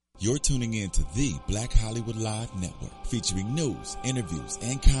You're tuning in to the Black Hollywood Live Network, featuring news, interviews,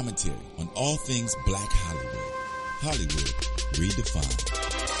 and commentary on all things Black Hollywood. Hollywood redefined.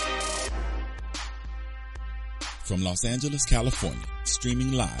 From Los Angeles, California,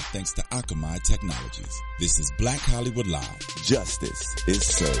 streaming live thanks to Akamai Technologies. This is Black Hollywood Live. Justice is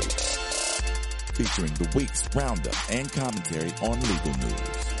served. Featuring the week's roundup and commentary on legal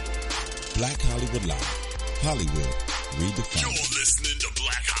news. Black Hollywood Live. Hollywood redefined. You're listening to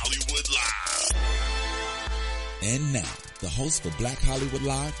Black Hollywood Live. And now, the host for Black Hollywood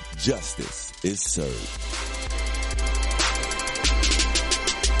Live, Justice is Served.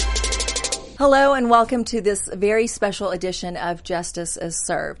 Hello and welcome to this very special edition of Justice is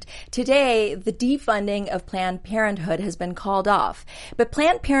Served. Today, the defunding of Planned Parenthood has been called off, but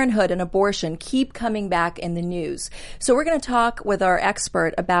Planned Parenthood and abortion keep coming back in the news. So we're going to talk with our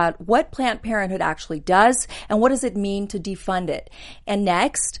expert about what Planned Parenthood actually does and what does it mean to defund it. And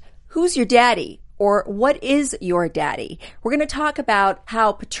next, who's your daddy? Or what is your daddy? We're going to talk about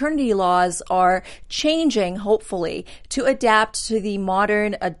how paternity laws are changing, hopefully, to adapt to the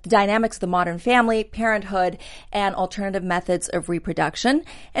modern dynamics of the modern family, parenthood, and alternative methods of reproduction.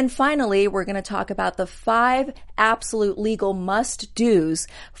 And finally, we're going to talk about the 5 absolute legal must-dos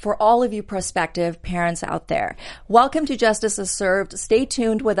for all of you prospective parents out there. Welcome to Justice is Served. Stay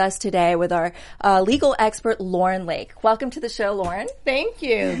tuned with us today with our legal expert, Lauren Lake. Welcome to the show, Lauren. Thank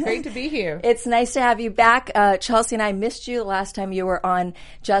you. Great to be here. It's nice to have you back. Chelsea and I missed you the last time you were on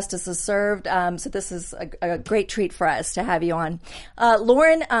Justice is Served, so this is a great treat for us to have you on.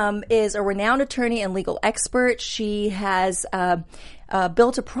 Lauren is a renowned attorney and legal expert. She has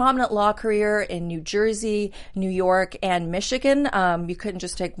built a prominent law career in New Jersey, New York, and Michigan. You couldn't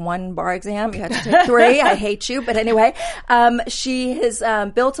just take one bar exam. You had to take 3. I hate you. But anyway, she has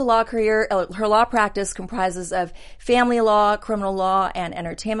built a law career. Her law practice comprises of family law, criminal law, and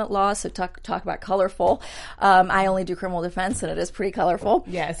entertainment law. So talk about colorful. I only do criminal defense, and it is pretty colorful.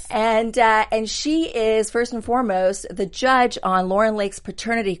 Yes. And she is, first and foremost, the judge on Lauren Lake's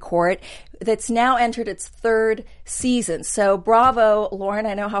paternity court that's now entered its 3rd season. So bravo, Lauren.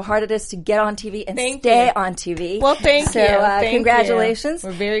 I know how hard it is to get on TV and stay on TV. Well, thank you. So congratulations.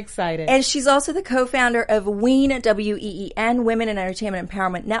 We're very excited. And she's also the co-founder of WEEN, W-E-E-N, Women in Entertainment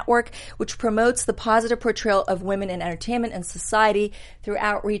Empowerment Network, which promotes the positive portrayal of women in entertainment and society through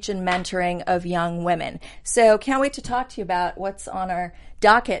outreach and mentoring of young women. So can't wait to talk to you about what's on our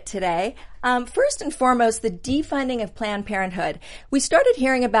docket today. First and foremost, the defunding of Planned Parenthood. We started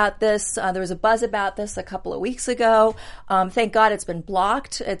hearing about this. There was a buzz about this a couple of weeks ago. Thank God it's been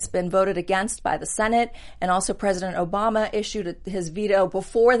blocked. It's been voted against by the Senate, and also President Obama issued his veto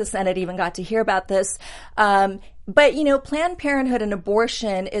before the Senate even got to hear about this. But, you know, Planned Parenthood and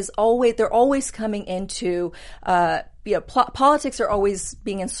abortion they're always coming into, politics are always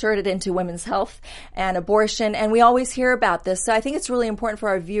being inserted into women's health and abortion, and we always hear about this. So I think it's really important for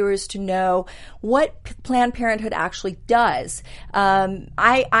our viewers to know what Planned Parenthood actually does.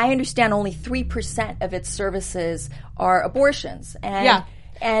 I understand only 3% of its services are abortions.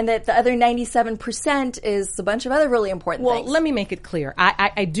 And that the other 97% is a bunch of other really important things. Well, let me make it clear.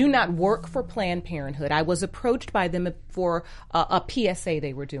 I do not work for Planned Parenthood. I was approached by them for a PSA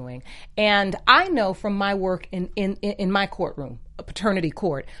they were doing. And I know from my work in my courtroom, a paternity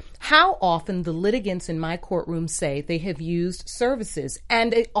court, how often the litigants in my courtroom say they have used services,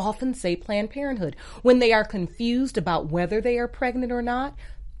 and they often say Planned Parenthood. When they are confused about whether they are pregnant or not,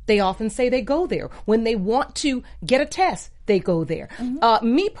 they often say they go there. When they want to get a test, they go there.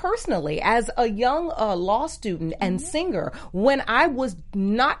 Mm-hmm. Me personally, as a young law student and singer, when I was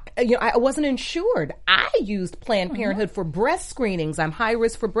I wasn't insured, I used Planned Parenthood for breast screenings. I'm high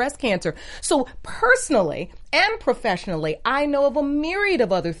risk for breast cancer. So personally and professionally, I know of a myriad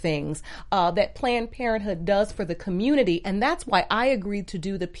of other things that Planned Parenthood does for the community. And that's why I agreed to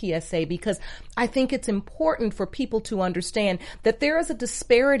do the PSA, because I think it's important for people to understand that there is a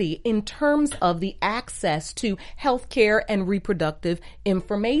disparity in terms of the access to health care and reproductive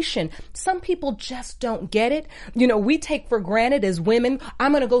information. Some people just don't get it. You know, we take for granted as women,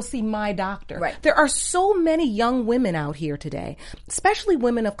 I'm going to go see my doctor. Right. There are so many young women out here today, especially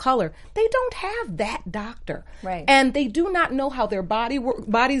women of color. They don't have that doctor. Right. And they do not know how their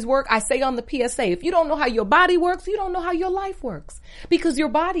bodies work. I say on the PSA, if you don't know how your body works, you don't know how your life works, because your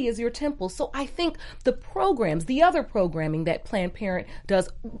body is your temple. So I think the programs, the other programming that Planned Parenthood does,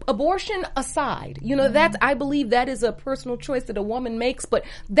 abortion aside, you know, I believe that is a personal choice that a woman makes. But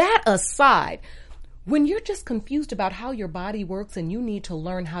that aside, when you're just confused about how your body works and you need to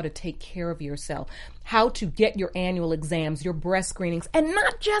learn how to take care of yourself, how to get your annual exams, your breast screenings, and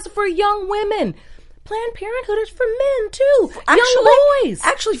not just for young women, Planned Parenthood is for men too, young boys.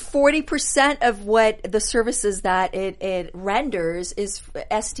 Actually, 40% of what the services that it renders is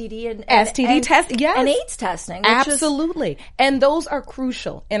STD and testing, yes, and AIDS testing. Absolutely, and those are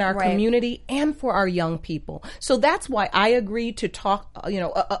crucial in our community and for our young people. So that's why I agreed to talk,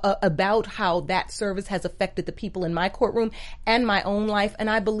 about how that service has affected the people in my courtroom and my own life. And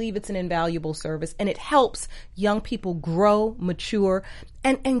I believe it's an invaluable service, and it helps young people grow, mature,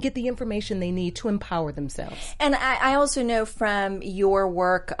 and get the information they need to empower themselves. And I also know from your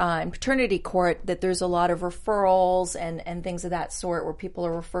work in paternity court that there's a lot of referrals and things of that sort where people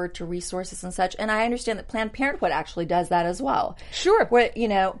are referred to resources and such. And I understand that Planned Parenthood actually does that as well. Sure. Where,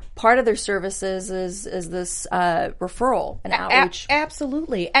 part of their services is this referral and outreach.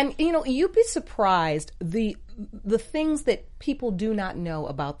 Absolutely. And, you'd be surprised the things that people do not know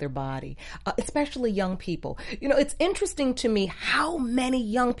about their body, especially young people. It's interesting to me how many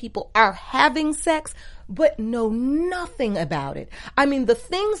young people are having sex but know nothing about it. I mean, the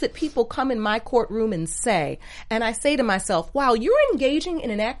things that people come in my courtroom and say, and I say to myself, wow, you're engaging in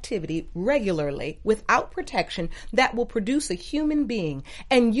an activity regularly without protection that will produce a human being,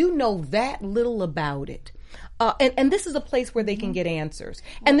 and you know that little about it. And this is a place where they can get answers.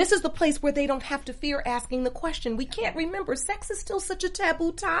 And this is the place where they don't have to fear asking the question. We can't remember, sex is still such a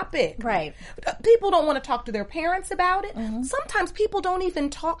taboo topic. Right. People don't want to talk to their parents about it. Mm-hmm. Sometimes people don't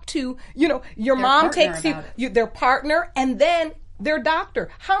even talk to, your their mom takes their partner, and then their doctor.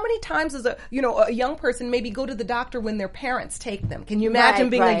 How many times does a young person maybe go to the doctor when their parents take them? Can you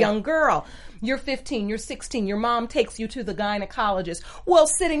imagine being a young girl? You're 15, you're 16, your mom takes you to the gynecologist. Well,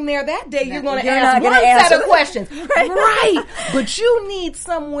 sitting there that day, you're going to ask one set of questions. Right. But you need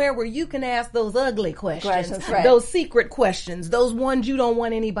somewhere where you can ask those ugly questions, those secret questions, those ones you don't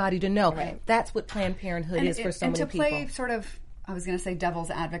want anybody to know. Right. That's what Planned Parenthood is for so many people. And to play sort of, I was going to say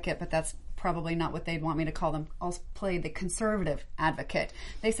devil's advocate, but that's probably not what they'd want me to call them. I'll play the conservative advocate.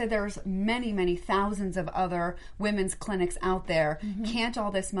 They said there's many, many thousands of other women's clinics out there. Mm-hmm. Can't all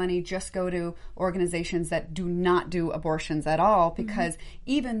this money just go to organizations that do not do abortions at all? Because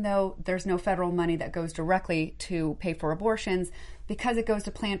even though there's no federal money that goes directly to pay for abortions, because it goes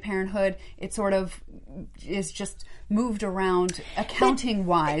to Planned Parenthood, it sort of is just moved around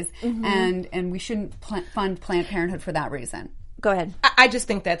accounting-wise, and we shouldn't fund Planned Parenthood for that reason. Go ahead. I just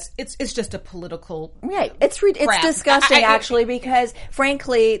think it's just a political It's disgusting actually, because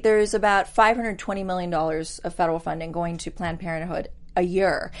frankly there's about $520 million of federal funding going to Planned Parenthood a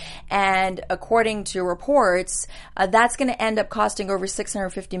year, and according to reports, that's going to end up costing over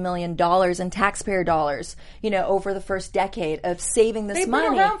 $650 million in taxpayer dollars. Over the first decade of saving this money.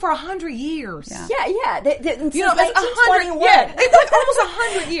 They've been around for 100 years. Yeah. It's 100. Yeah, it's almost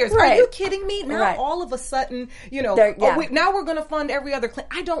 100 years. Right. Are you kidding me? Now all of a sudden, now we're going to fund every other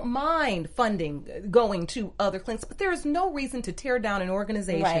clinic. I don't mind funding going to other clinics, but there is no reason to tear down an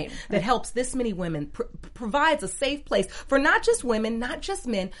organization that helps this many women, provides a safe place for not just women, not just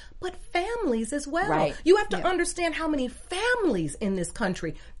men, but families as well. Right. You have to understand how many families in this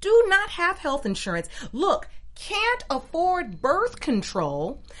country do not have health insurance. Look, can't afford birth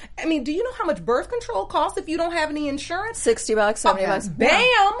control. I mean, do you know how much birth control costs if you don't have any insurance? $60, $70.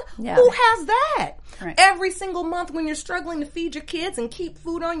 Bam! Yeah. Who has that? Right. Every single month when you're struggling to feed your kids and keep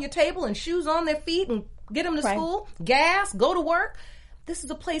food on your table and shoes on their feet and get them to school, gas, go to work. This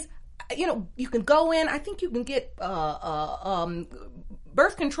is a place, you can go in. I think you can get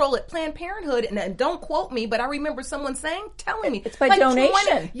birth control at Planned Parenthood, and don't quote me, but I remember someone telling me it's by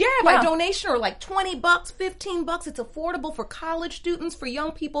donation. By donation, or like $20, $15. It's affordable for college students, for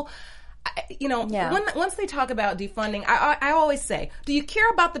young people. Once they talk about defunding, I always say, do you care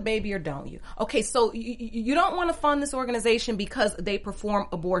about the baby or don't you? Okay, so you don't want to fund this organization because they perform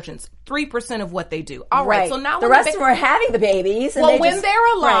abortions, 3% of what they do. All right, so now the rest of them are having the babies. And when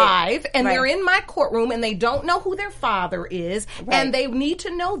they're alive and they're in my courtroom and they don't know who their father is, and they need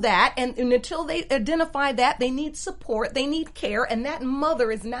to know that, and until they identify that, they need support, they need care, and that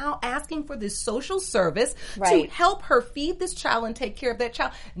mother is now asking for this social service to help her feed this child and take care of that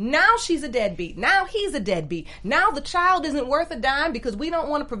child. Now she's a deadbeat. Now he's a deadbeat. Now the child isn't worth a dime because we don't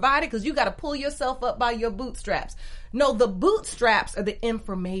want to provide it because you got to pull yourself up by your bootstraps. No, the bootstraps are the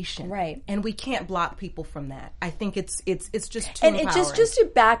information. Right. And we can't block people from that. I think it's just too and empowering. And just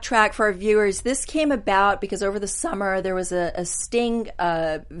to backtrack for our viewers, this came about because over the summer there was a sting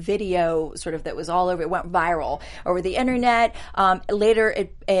video sort of that was all over. It went viral over the internet. Later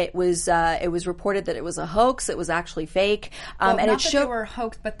it was reported that it was a hoax. It was actually fake. And not that they were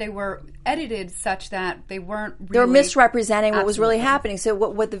hoaxed, but they were edited such that they weren't really... They were misrepresenting what was really happening. So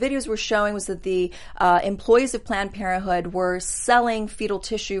what the videos were showing was that the employees of Planned Parenthood Parenthood were selling fetal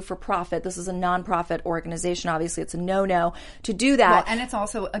tissue for profit. This is a nonprofit organization. Obviously, it's a no-no to do that. Well, and it's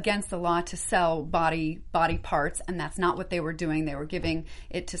also against the law to sell body parts, and that's not what they were doing. They were giving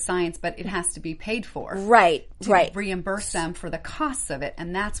it to science, but it has to be paid for. Right. Reimburse them for the costs of it,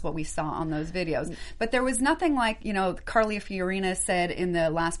 and that's what we saw on those videos. But there was nothing like, Carly Fiorina said in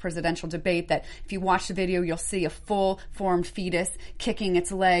the last presidential debate that if you watch the video, you'll see a full-formed fetus kicking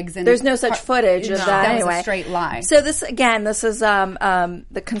its legs. And there's no such footage of that. That anyway. was a straight lie. So this is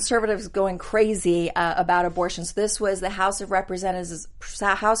the conservatives going crazy about abortion. So this was the House of Representatives'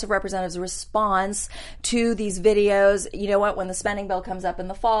 response to these videos. You know what? When the spending bill comes up in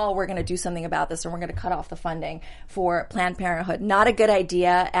the fall, we're going to do something about this, and we're going to cut off the funding for Planned Parenthood. Not a good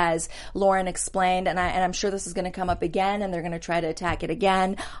idea, as Lauren explained, and I'm sure this is going to come up again, and they're going to try to attack it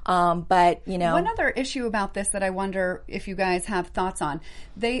again. But one other issue about this that I wonder if you guys have thoughts on.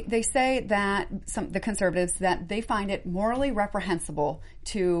 They say that the conservatives, that they find it morally reprehensible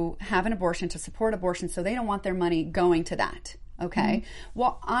to have an abortion, to support abortion, so they don't want their money going to that. Okay.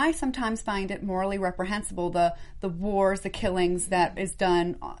 Well, I sometimes find it morally reprehensible, the wars, the killings that is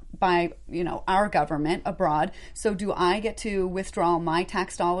done by, our government abroad. So do I get to withdraw my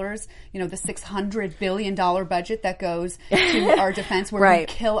tax dollars, the $600 billion budget that goes to our defense where we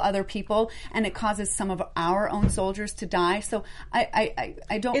kill other people and it causes some of our own soldiers to die? So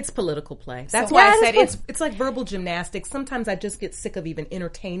I don't. It's political play. That's why I said it's like verbal gymnastics. Sometimes I just get sick of even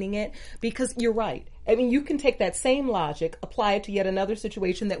entertaining it, because you're right. I mean, you can take that same logic, apply it to yet another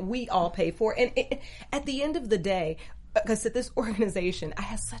situation that we all pay for. And at the end of the day, like I said, this organization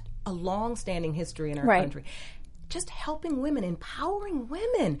has such a long-standing history in our country. Just helping women, empowering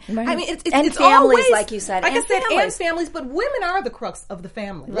women. Right. I mean, it's families, always, like you said, and families. But women are the crux of the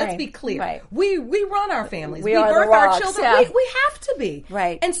family. Let's be clear. Right. We run our families. We are birth the rocks, our children. yeah. We have to be.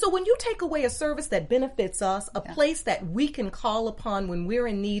 Right. And so when you take away a service that benefits us, a place that we can call upon when we're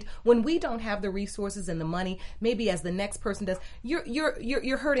in need, when we don't have the resources and the money, maybe as the next person does,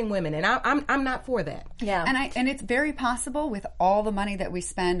 you're hurting women, and I'm not for that. Yeah. And it's very possible with all the money that we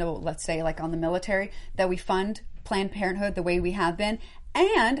spend, let's say like on the military, that we fund Planned Parenthood the way we have been,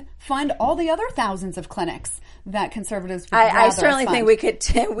 and fund all the other thousands of clinics that conservatives would I certainly think we could.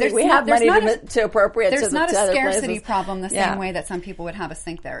 We have money to appropriate. There's not a scarcity places. Problem the same way that some people would have us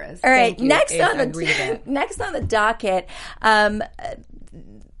think there is. All right, next on the docket.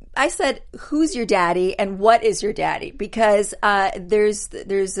 I said, who's your daddy and what is your daddy? Because there's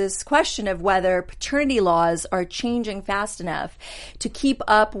this question of whether paternity laws are changing fast enough to keep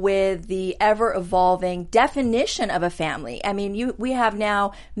up with the ever-evolving definition of a family. I mean, we have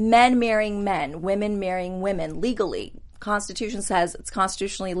now men marrying men, women marrying women legally. Constitution says it's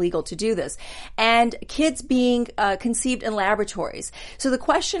constitutionally legal to do this, and kids being conceived in laboratories. So the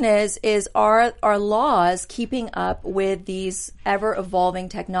question is are laws keeping up with these ever-evolving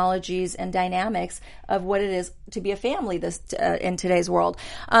technologies and dynamics of what it is to be a family in today's world?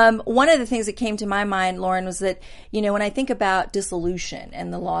 One of the things that came to my mind, Lauren, was that, when I think about dissolution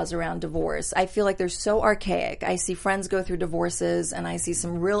and the laws around divorce, I feel like they're so archaic. I see friends go through divorces, and I see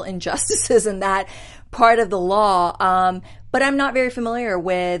some real injustices in that part of the law. But I'm not very familiar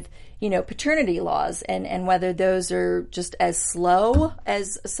with, paternity laws and whether those are just as slow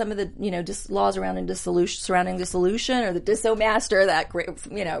as some of the, laws surrounding dissolution or the Dissomaster,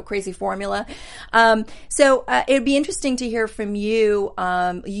 that crazy formula. So it'd be interesting to hear from you,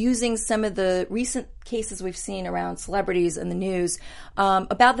 using some of the recent cases we've seen around celebrities in the news,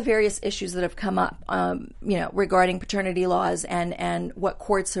 about the various issues that have come up, regarding paternity laws and what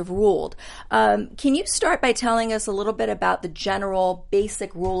courts have ruled. Can you start by telling us a little bit about the general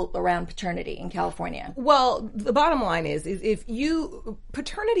basic rule around paternity in California? Well, the bottom line is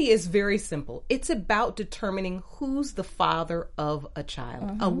paternity is very simple. It's about determining who's the father of a child.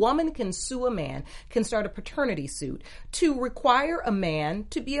 Mm-hmm. A woman can sue a man, can start a paternity suit to require a man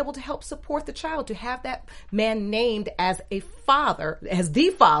to be able to help support the child, to have that man named as a father, as the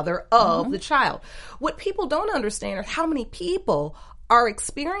father of the child. What people don't understand is how many people are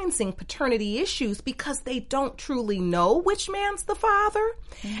experiencing paternity issues because they don't truly know which man's the father.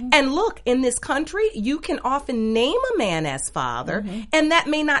 Mm-hmm. And look, in this country, you can often name a man as father, and that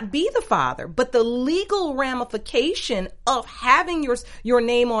may not be the father, but the legal ramification of having your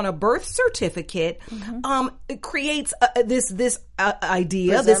name on a birth certificate it creates this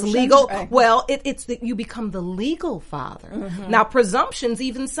idea, this legal. Right. Well, it's that you become the legal father. Mm-hmm. Now, presumption's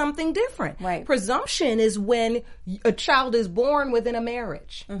even something different. Right. Presumption is when a child is born within a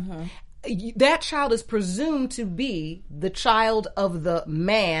marriage. Mm-hmm. that child is presumed to be the child of the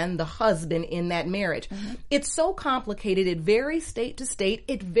man, the husband in that marriage. It's so complicated. It varies state to state.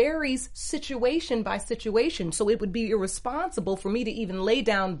 It varies situation by situation. So it would be irresponsible for me to even lay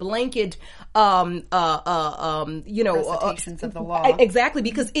down blanket, recitations of the law. Exactly,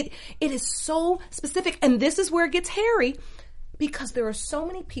 because it is so specific. And this is where it gets hairy, because there are so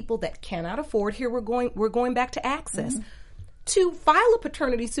many people that cannot afford. Here we're going back to access. To file a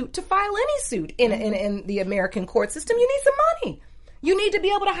paternity suit, to file any suit in the American court system, you need some money. You need to be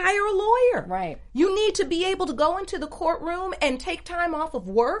able to hire a lawyer. Right. You need to be able to go into the courtroom and take time off of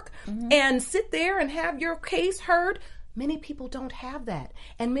work and sit there and have your case heard. Many people don't have that.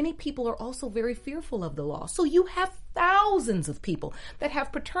 And many people are also very fearful of the law. So you have thousands of people that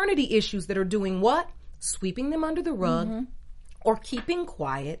have paternity issues that are doing what? Sweeping them under the rug or keeping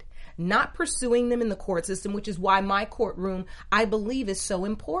quiet, not pursuing them in the court system, which is why my courtroom, I believe, is so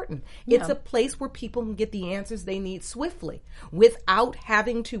important. It's a place where people can get the answers they need swiftly without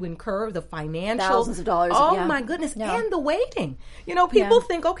having to incur the financial... Thousands of dollars. Oh, my goodness. And the waiting. You know, people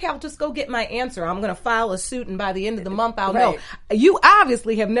think, okay, I'll just go get my answer. I'm going to file a suit, and by the end of the month, I'll know. You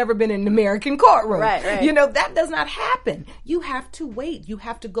obviously have never been in an American courtroom. Right. You know, that does not happen. You have to wait. You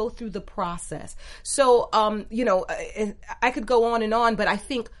have to go through the process. So, I could go on and on, but I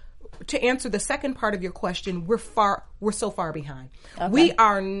think to answer the second part of your question, we're so far behind. Okay. We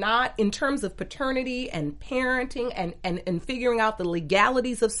are not, in terms of paternity and parenting and figuring out the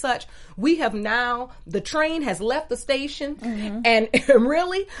legalities of such, we have now, the train has left the station and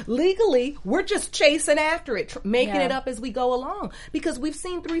really, legally, we're just chasing after it, making it up as we go along. Because we've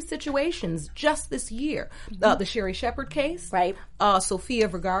seen 3 situations just this year. The Sherry Shepherd case, right? Sofia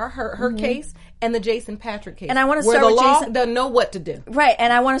Vergara, her case, and the Jason Patrick case. And I want to start with Jason. Jason. Doesn't know what to do. Right,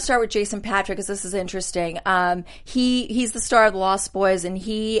 and I want to start with Jason Patrick because this is interesting. He's the star of the Lost Boys, and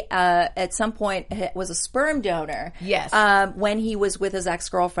he at some point was a sperm donor. Yes. When he was with his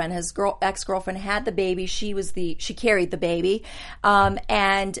ex-girlfriend, his ex-girlfriend had the baby. She carried the baby,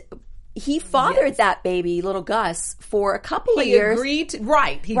 and he fathered that baby, little Gus, for a couple of years. He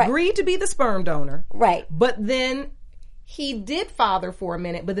agreed to be the sperm donor. Right. But then he did father for a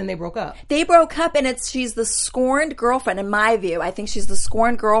minute, but then they broke up. They broke up, and she's the scorned girlfriend, in my view. I think she's the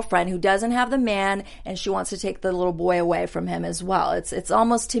scorned girlfriend who doesn't have the man, and she wants to take the little boy away from him as well. It's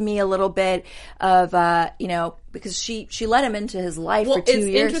almost, to me, a little bit of, because she let him into his life for 2 years.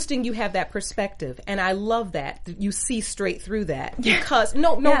 It's interesting you have that perspective, and I love that you see straight through that. Because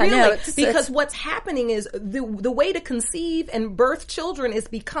because what's happening is the way to conceive and birth children is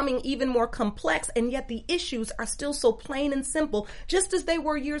becoming even more complex, and yet the issues are still so plain and simple, just as they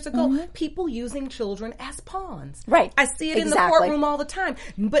were years ago. People using children as pawns. Right. I see it in the courtroom all the time.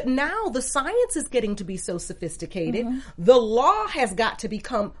 But now the science is getting to be so sophisticated. The law has got to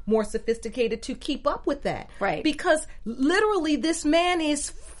become more sophisticated to keep up with that. Right. Because literally this man is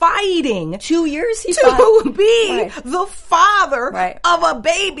fighting 2 years to be the father of a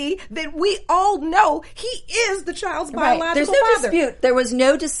baby that we all know he is the child's biological father. Dispute. There was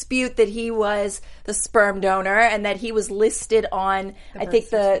no dispute that he was the sperm donor and that he was listed on,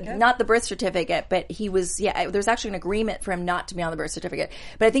 not the birth certificate, but he was, there's actually an agreement for him not to be on the birth certificate.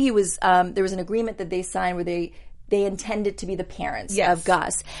 But I think he was, there was an agreement that they signed where they intended to be the parents of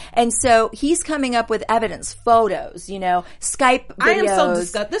Gus. And so he's coming up with evidence, photos, Skype videos. I am so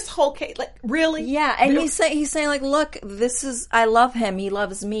disgusted. This whole case, really? Yeah, and he's saying like, look, I love him. He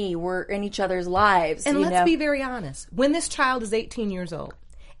loves me. We're in each other's lives. And let's be very honest. When this child is 18 years old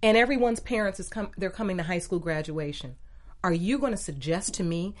and everyone's parents they're coming to high school graduation, are you going to suggest to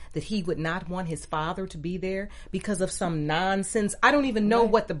me that he would not want his father to be there because of some nonsense? I don't even know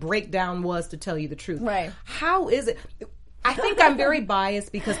what the breakdown was, to tell you the truth. Right. How is it? I think I'm very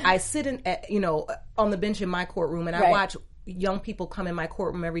biased because I sit on the bench in my courtroom and I watch young people come in my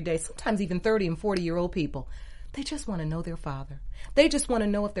courtroom every day, sometimes even 30 and 40-year-old people. They just want to know their father. They just want to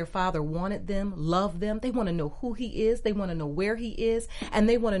know if their father wanted them, loved them. They want to know who he is. They want to know where he is. And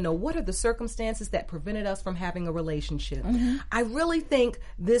they want to know what are the circumstances that prevented us from having a relationship. I really think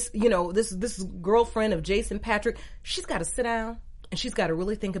this girlfriend of Jason Patrick, she's got to sit down and she's got to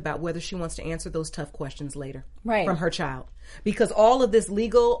really think about whether she wants to answer those tough questions later from her child. Because all of this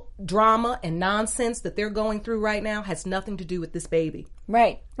legal drama and nonsense that they're going through right now has nothing to do with this baby.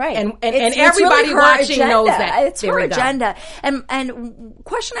 Right. And everybody really watching knows that. It's her agenda. And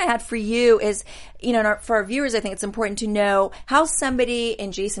question I had for you is, for our viewers, I think it's important to know how somebody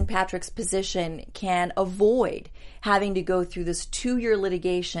in Jason Patrick's position can avoid having to go through this 2-year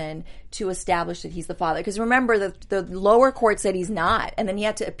litigation to establish that he's the father. Because remember, the lower court said he's not, and then he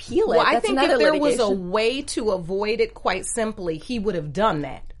had to appeal it. Well, That's I think if there was a way to avoid it, quite simply, he would have done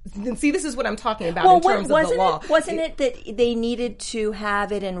that. see, this is what I'm talking about in terms of the law. Wasn't it that they needed to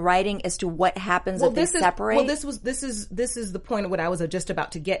have it in writing as to what happens if they separate? This is the point of what I was just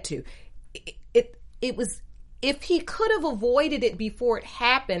about to get to. It was, if he could have avoided it before it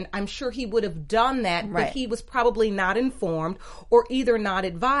happened, I'm sure he would have done that, Right. but he was probably not informed or either not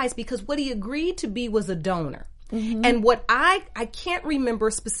advised, because what he agreed to be was a donor. Mm-hmm. And what I can't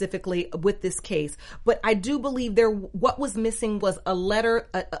remember specifically with this case, but I do believe what was missing was a letter,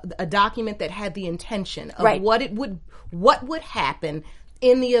 a document that had the intention of Right. what would happen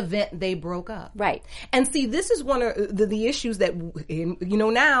in the event they broke up. Right. And see, this is one of the issues that,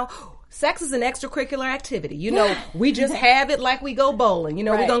 now, sex is an extracurricular activity. We just have it like we go bowling.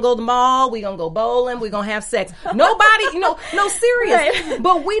 We're Right. going to go to the mall, we're going to go bowling, we're going to have sex. Nobody, no serious. Right.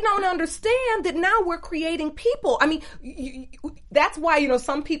 But we don't understand that now we're creating people. I mean, that's why,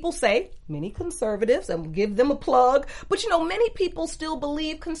 some people say, many conservatives, and give them a plug, but many people still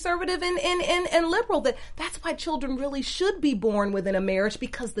believe, conservative and liberal, that's why children really should be born within a marriage,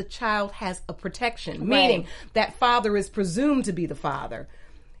 because the child has a protection, meaning that father is presumed to be the father.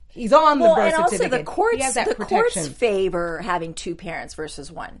 He's on the birth certificate. And also he has that the protection. courts favor having two parents versus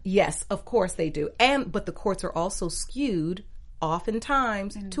one. Yes, of course they do. But the courts are also skewed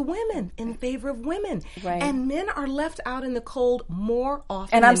oftentimes to women, in favor of women. Right. And men are left out in the cold more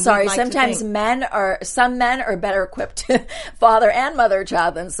often And I'm than sorry, we'd like to sometimes think. some men are better equipped to father and mother a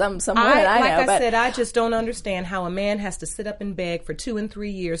child than some women I know. Like I said, I just don't understand how a man has to sit up and beg for 2 and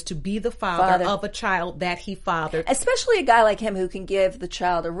 3 years to be the father of a child that he fathered. Especially a guy like him who can give the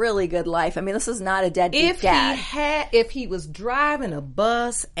child a really good life. I mean, this is not a deadbeat dad. If he was driving a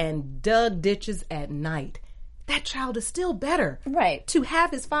bus and dug ditches at night, that child is still better. Right. To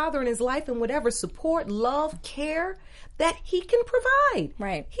have his father in his life and whatever support, love, care that he can provide.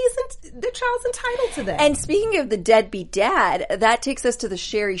 Right. The child's entitled to that. And speaking of the deadbeat dad, that takes us to the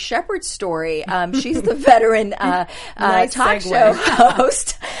Sherri Shepherd story. She's the veteran Nice talk segue. show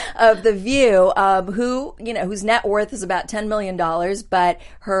host of The View, whose net worth is about $10 million, but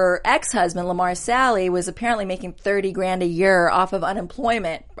her ex-husband, Lamar Sally, was apparently making $30,000 a year off of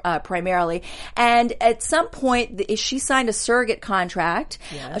unemployment, primarily. And at some point, she signed a surrogate contract.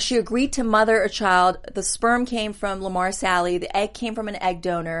 Yes. She agreed to mother a child. The sperm came from Lamar Sally. The egg came from an egg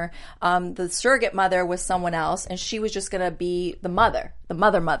donor. The surrogate mother was someone else, and she was just going to be the mother. She's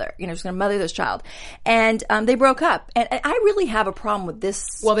going to mother this child. And they broke up. And I really have a problem with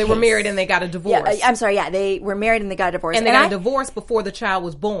this. Well, they were case. married and they got a divorce. Yeah, I'm sorry. Yeah, they were married and they got a divorce. And they got a divorce before the child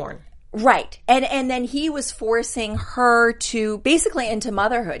was born. Right. And then he was forcing her to basically into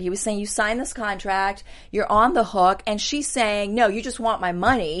motherhood. He was saying, you sign this contract, you're on the hook. And she's saying, no, you just want my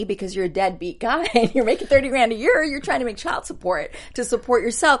money because you're a deadbeat guy and you're making $30,000 a year. You're trying to make child support to support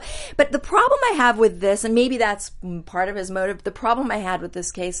yourself. But the problem I have with this, and maybe that's part of his motive, the problem I had with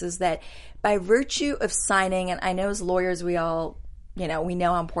this case is that by virtue of signing, and I know as lawyers we all we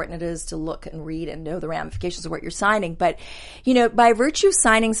know how important it is to look and read and know the ramifications of what you're signing. But, by virtue of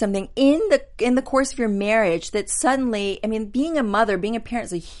signing something in the course of your marriage that suddenly, being a mother, being a parent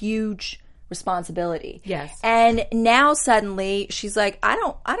is a huge responsibility. Yes. And now suddenly she's like, I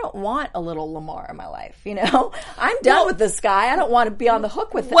don't want a little Lamar in my life. I'm done with this guy. I don't want to be on the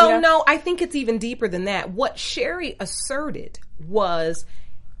hook with him. Well, no, I think it's even deeper than that. What Sherri asserted was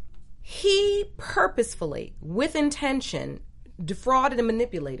he purposefully, with intention, defrauded and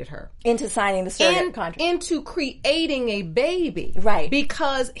manipulated her into signing the surrogate contract, into creating a baby, right?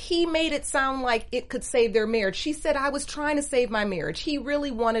 Because he made it sound like it could save their marriage. She said, I was trying to save my marriage. He really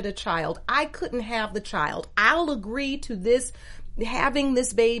wanted a child. I couldn't have the child. I'll agree to this, having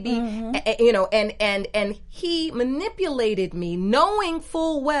this baby, and he manipulated me, knowing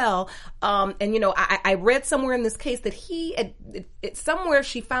full well, I read somewhere in this case that somewhere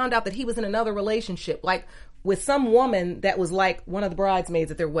she found out that he was in another relationship, like with some woman that was like one of the bridesmaids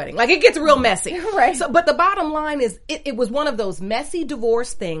at their wedding. Like, it gets real messy. Right. So, but the bottom line is it was one of those messy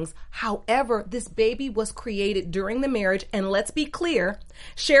divorce things. However, this baby was created during the marriage, and let's be clear,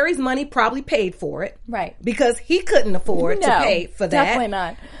 Sherri's money probably paid for it. Right. Because he couldn't afford to pay for that. Definitely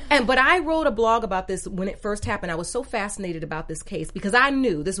not. But I wrote a blog about this when it first happened. I was so fascinated about this case because I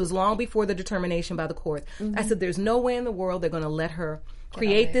knew this was long before the determination by the court. Mm-hmm. I said, there's no way in the world they're going to let her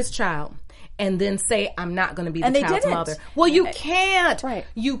create this child and then say, I'm not going to be the child's mother. Well, you can't. Right.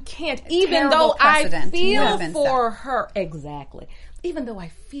 You can't. Even though I feel for her. Exactly. Even though I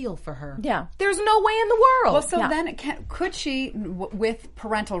feel for her. Yeah. There's no way in the world. Well, so then could she, with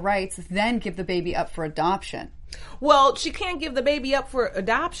parental rights, then give the baby up for adoption? Well, she can't give the baby up for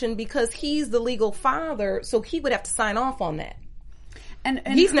adoption because he's the legal father, so he would have to sign off on that. And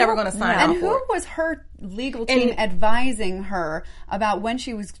he's never going to sign off And for who it. was her legal team advising her about when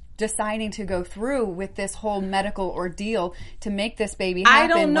she was deciding to go through with this whole medical ordeal to make this baby happen? I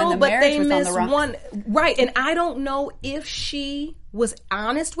don't know, when the but marriage they was on missed the rocks? one. Right, and I don't know if she was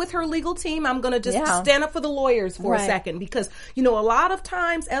honest with her legal team. I'm going to just stand up for the lawyers for a second, because, you know, a lot of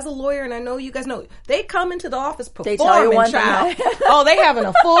times as a lawyer, and I know you guys know, they come into the office performing, They tell you one child. thing. Oh, they having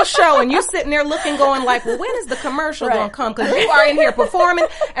a full show, and you sitting there looking, going like, well, when is the commercial going to come? Because you are in here performing,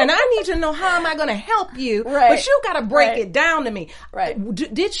 and I need you to know, how am I going to help you? Right. But you got to break Right. it down to me. Right.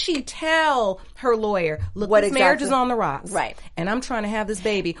 Did she tell her lawyer, look, What this marriage exactly? is on the rocks. Right. And I'm trying to have this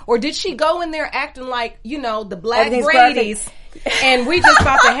baby. Or did she go in there acting like, you know, the Black Everything's Brady's, and we just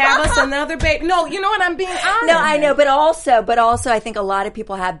about to have us another baby? No, you know what? I'm being honest. No, I know, but also, I think a lot of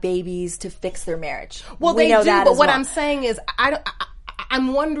people have babies to fix their marriage. Well, we they know do, that but as what well. I'm saying is,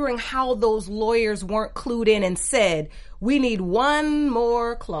 I'm wondering how those lawyers weren't clued in and said, we need one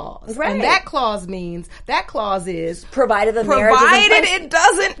more clause. Right. And that clause is, provided the marriage provided isn't it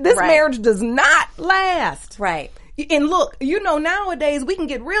doesn't, this Right. marriage does not last. right. And look, you know, nowadays we can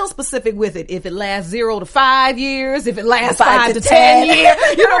get real specific with it. If it lasts 0 to 5 years, if it lasts 5 to 10 years,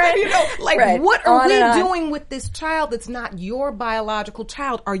 you know, like Right. what are On we and on. doing with this child that's not your biological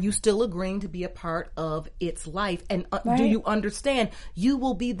child? Are you still agreeing to be a part of its life? And do you understand you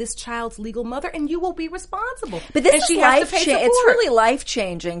will be this child's legal mother and you will be responsible? But this and is she has to pay it's support. really life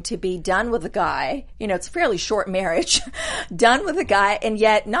changing to be done with a guy. You know, it's a fairly short marriage, done with a guy, and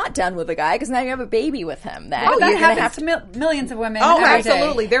yet not done with a guy because now you have a baby with him. Then But that you're gonna happens to millions of women. Oh, every day.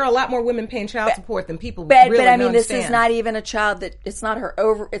 absolutely. There are a lot more women paying child support than people But really I mean, understand. this is not even a child that it's not her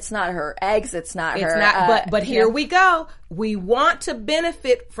it's not her eggs, it's not It's her. not, but you here know. we go. We want to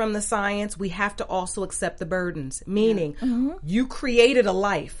benefit from the science. We have to also accept the burdens, meaning you created a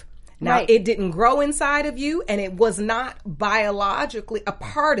life. Now, Right. it didn't grow inside of you and it was not biologically a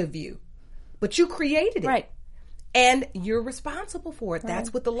part of you, but you created it. Right. And you're responsible for it.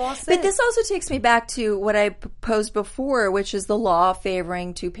 That's what the law says. But this also takes me back to what I posed before, which is the law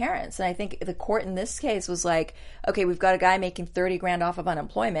favoring two parents. And I think the court in this case was like, okay, we've got a guy making $30,000 off of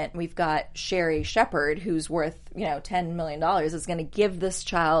unemployment. We've got Sherry Shepard, who's worth, $10 million, is going to give this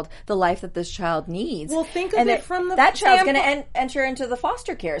child the life that this child needs. Well, think of and it from the that child's going standpoint- to enter into the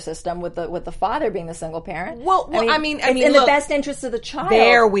foster care system with the father being the single parent. Well, I mean, it's in the look, best interest of the child.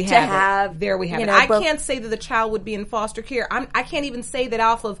 There we to have it. There we have it. I both- can't say that the child would be in foster care. I can't even say that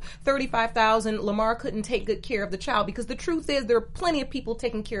off of $35,000, Lamar couldn't take good care of the child, because the truth is there are plenty of people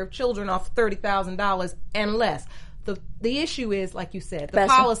taking care of children off $30,000 and less. The issue is, like you said, the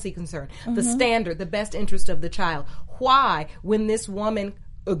Best- policy concern, the standard, the best interest of the child. Why, when this woman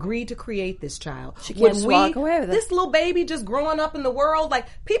agreed to create this child, She can't would just we, walk away with it. this little baby just growing up in the world, like,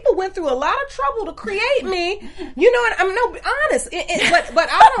 people went through a lot of trouble to create me. You know, and I'm honest, but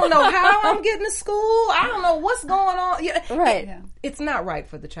I don't know how I'm getting to school. I don't know what's going on. Right. It's not right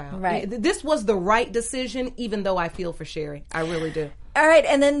for the child. Right. This was the right decision, even though I feel for Sherry. I really do. All right,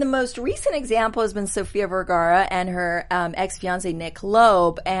 and then the most recent example has been Sofia Vergara and her ex-fiance Nick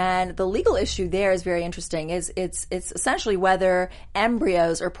Loeb, and the legal issue there is very interesting. It's essentially whether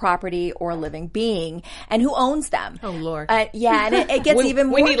embryos are property or a living being, and who owns them. Oh, Lord. Yeah, and it gets even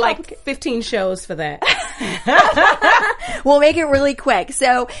more We need like complicated. 15 shows for that. We'll make it really quick.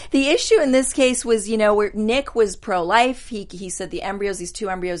 So the issue in this case was, where Nick was pro-life. He said the embryos, these two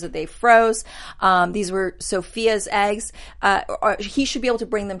embryos that they froze, these were Sophia's eggs. He should be able to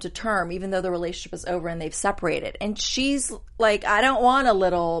bring them to term, even though the relationship is over and they've separated. And she's like, I don't want a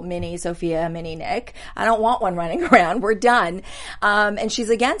little mini Sophia, mini Nick. I don't want one running around. We're done. And she's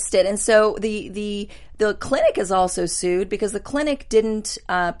against it. And so the clinic is also sued because the clinic didn't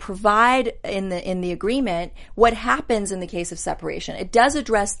provide in the agreement what happens in the case of separation. It does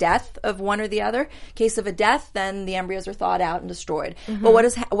address death of one or the other. Case of a death, then the embryos are thawed out and destroyed. Mm-hmm.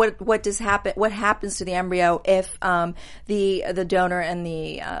 But what happens to the embryo if the donor and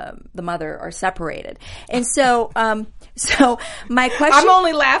the mother are separated? And so my question, I'm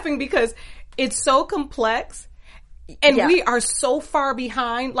only laughing because it's so complex. And Yeah. we are so far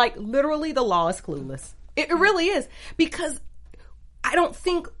behind. Like, literally, the law is clueless. It really is. Because I don't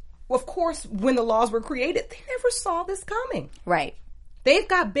think, of course, when the laws were created, they never saw this coming. right, They've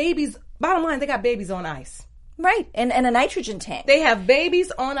got babies, bottom line, they got babies on ice. right, and a nitrogen tank. They have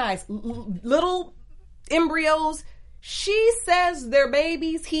babies on ice, little embryos. She says they're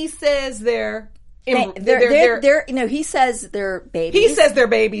babies. He says they're They're you know, he says they're babies. He says they're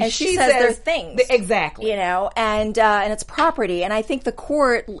babies. And she says they're things. Exactly. You know, and it's property. And I think the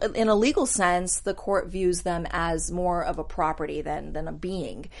court, in a legal sense, the court views them as more of a property than a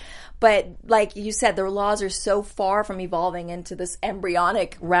being. But like you said, the laws are so far from evolving into this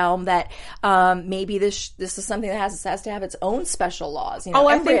embryonic realm that maybe this is something that has to have its own special laws. You know,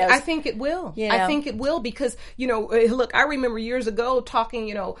 I think it will. You know? I think it will because, you know, look, I remember years ago talking,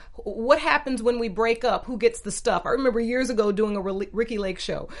 you know, what happens when we break up? Who gets the stuff? I remember years ago doing a Ricky Lake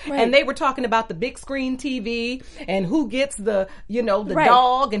show, and they were talking about the big screen TV and who gets the, you know, the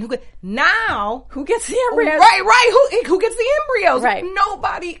dog and who gets the embryos? Right. Who gets the embryos? Right.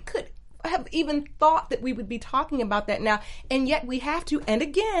 Nobody could have even thought that we would be talking about that now, and yet we have to. And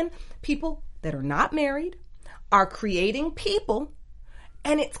again, people that are not married are creating people,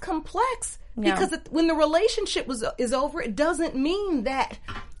 and it's complex because when the relationship is over, it doesn't mean that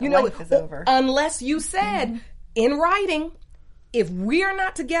life is over unless you said in writing, if we are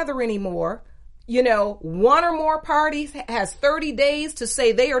not together anymore. You know, one or more parties has 30 days to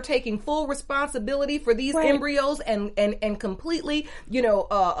say they are taking full responsibility for these embryos and completely, you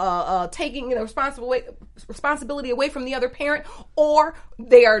know, taking, you know, responsibility away from the other parent, or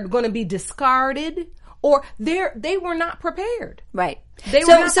they are going to be discarded, or they were not prepared. Right. I think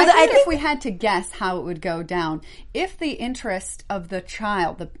if we had to guess how it would go down, if the interest of the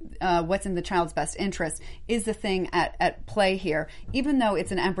child, what's in the child's best interest, is the thing at play here, even though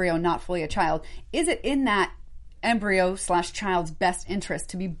it's an embryo, not fully a child, is it in that embryo/child's best interest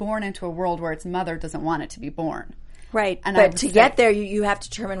to be born into a world where its mother doesn't want it to be born? Right, and but to get there, you have to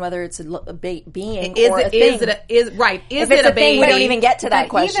determine whether it's a being or a thing. Is it a baby? We don't even get to that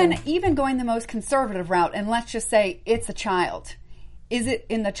question. Even going the most conservative route, and let's just say it's a child. Is it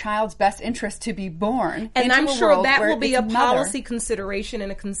in the child's best interest to be born? And I'm sure that will be a mother policy consideration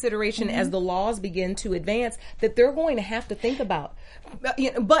and a consideration as the laws begin to advance that they're going to have to think about.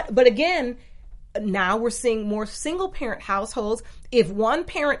 But again, now we're seeing more single parent households. If one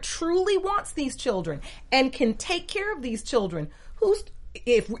parent truly wants these children and can take care of these children,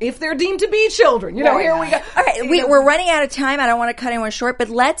 if they're deemed to be children, you know, here we go. All right, we're running out of time. I don't want to cut anyone short, but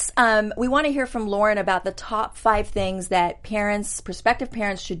we want to hear from Lauren about the top 5 things that prospective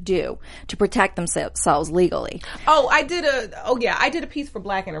parents should do to protect themselves legally. I did a piece for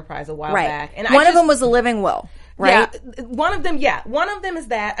Black Enterprise a while back, and one of them was a living will, right? Yeah, one of them is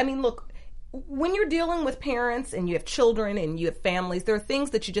that. I mean, look, when you're dealing with parents and you have children and you have families, there are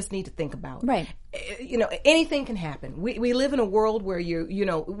things that you just need to think about. Right. You know, anything can happen. We live in a world where you're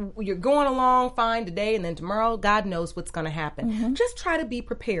going along fine today, and then tomorrow, God knows what's going to happen. Just try to be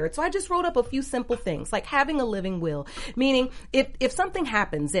prepared. So I just wrote up a few simple things, like having a living will, meaning if something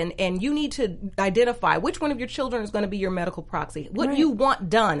happens and you need to identify which one of your children is going to be your medical proxy, what you want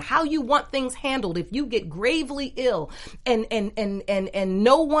done, how you want things handled if you get gravely ill, and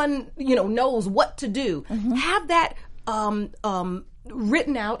no one knows what to do. Have that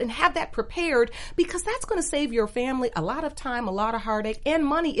written out and have that prepared, because that's going to save your family a lot of time, a lot of heartache, and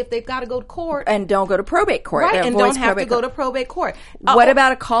money if they've got to go to court. And don't go to probate court. Right, and don't have to go to probate court. What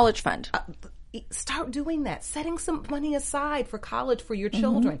about a college fund? Start doing that. Setting some money aside for college for your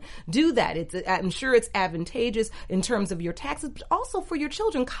children. Do that. I'm sure it's advantageous in terms of your taxes, but also for your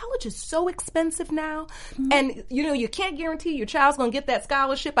children. College is so expensive now. And, you can't guarantee your child's going to get that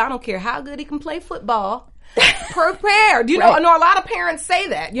scholarship. I don't care how good he can play football. Prepared. I know a lot of parents say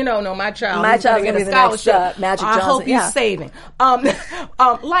that. No, my child's going to get a scholarship. Magic I Johnson. hope he's saving.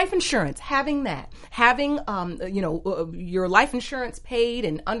 Life insurance, having that. Having, your life insurance paid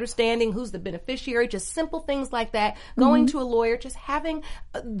and understanding who's the beneficiary, just simple things like that. Going to a lawyer, just having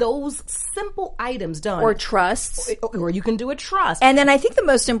those simple items done. Or trusts. Or you can do a trust. And then I think the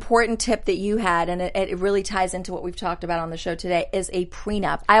most important tip that you had, and it really ties into what we've talked about on the show today, is a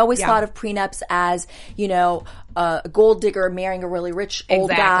prenup. I always thought of prenups as, a gold digger marrying a really rich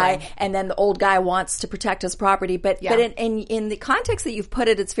old guy, and then the old guy wants to protect his property. But in the context that you've put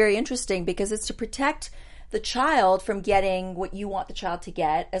it, it's very interesting because it's to protect the child from getting what you want the child to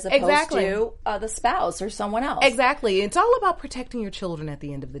get, as opposed to the spouse or someone else. Exactly. It's all about protecting your children at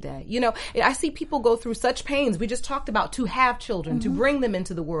the end of the day. I see people go through such pains. We just talked about to have children, to bring them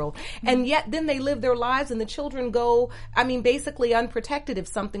into the world. And yet then they live their lives and the children go, basically unprotected if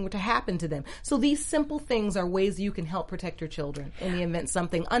something were to happen to them. So these simple things are ways you can help protect your children in the event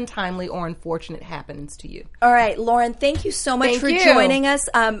something untimely or unfortunate happens to you. All right, Lauren, thank you so much for joining us.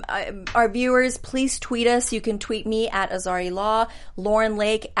 Our viewers, please tweet us us, you can tweet me at Azari Law, Lauren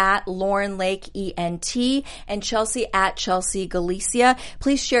Lake at Lauren Lake ENT, and Chelsea at Chelsea Galicia.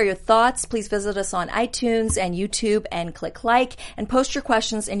 Please share your thoughts. Please visit us on iTunes and YouTube and click like and post your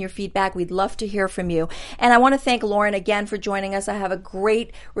questions and your feedback. We'd love to hear from you. And I want to thank Lauren again for joining us. I have a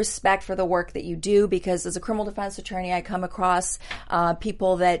great respect for the work that you do, because as a criminal defense attorney, I come across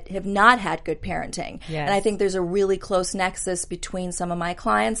people that have not had good parenting. Yes. And I think there's a really close nexus between some of my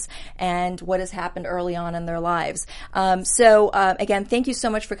clients and what has happened early on in their lives. Again, thank you so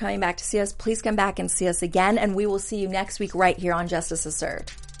much for coming back to see us. Please come back and see us again, and we will see you next week right here on Justice is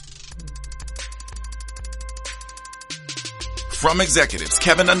Served. From executives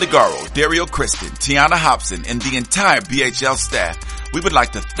Kevin Undergaro, Dario Kristen, Tiana Hobson, and the entire BHL staff, we would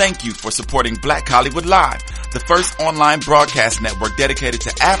like to thank you for supporting Black Hollywood Live, the first online broadcast network dedicated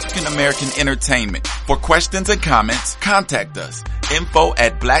to African American entertainment. For questions and comments, contact us.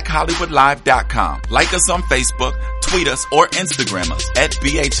 info@blackhollywoodlive.com. Like us on Facebook, tweet us, or Instagram us at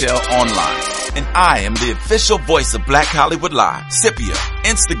BHL Online. And I am the official voice of Black Hollywood Live, Scipio.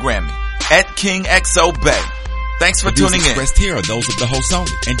 Instagram me at KingXOBay. Thanks for tuning in. Expressed here are those of the host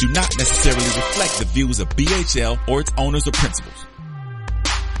only and do not necessarily reflect the views of BHL or its owners or principals.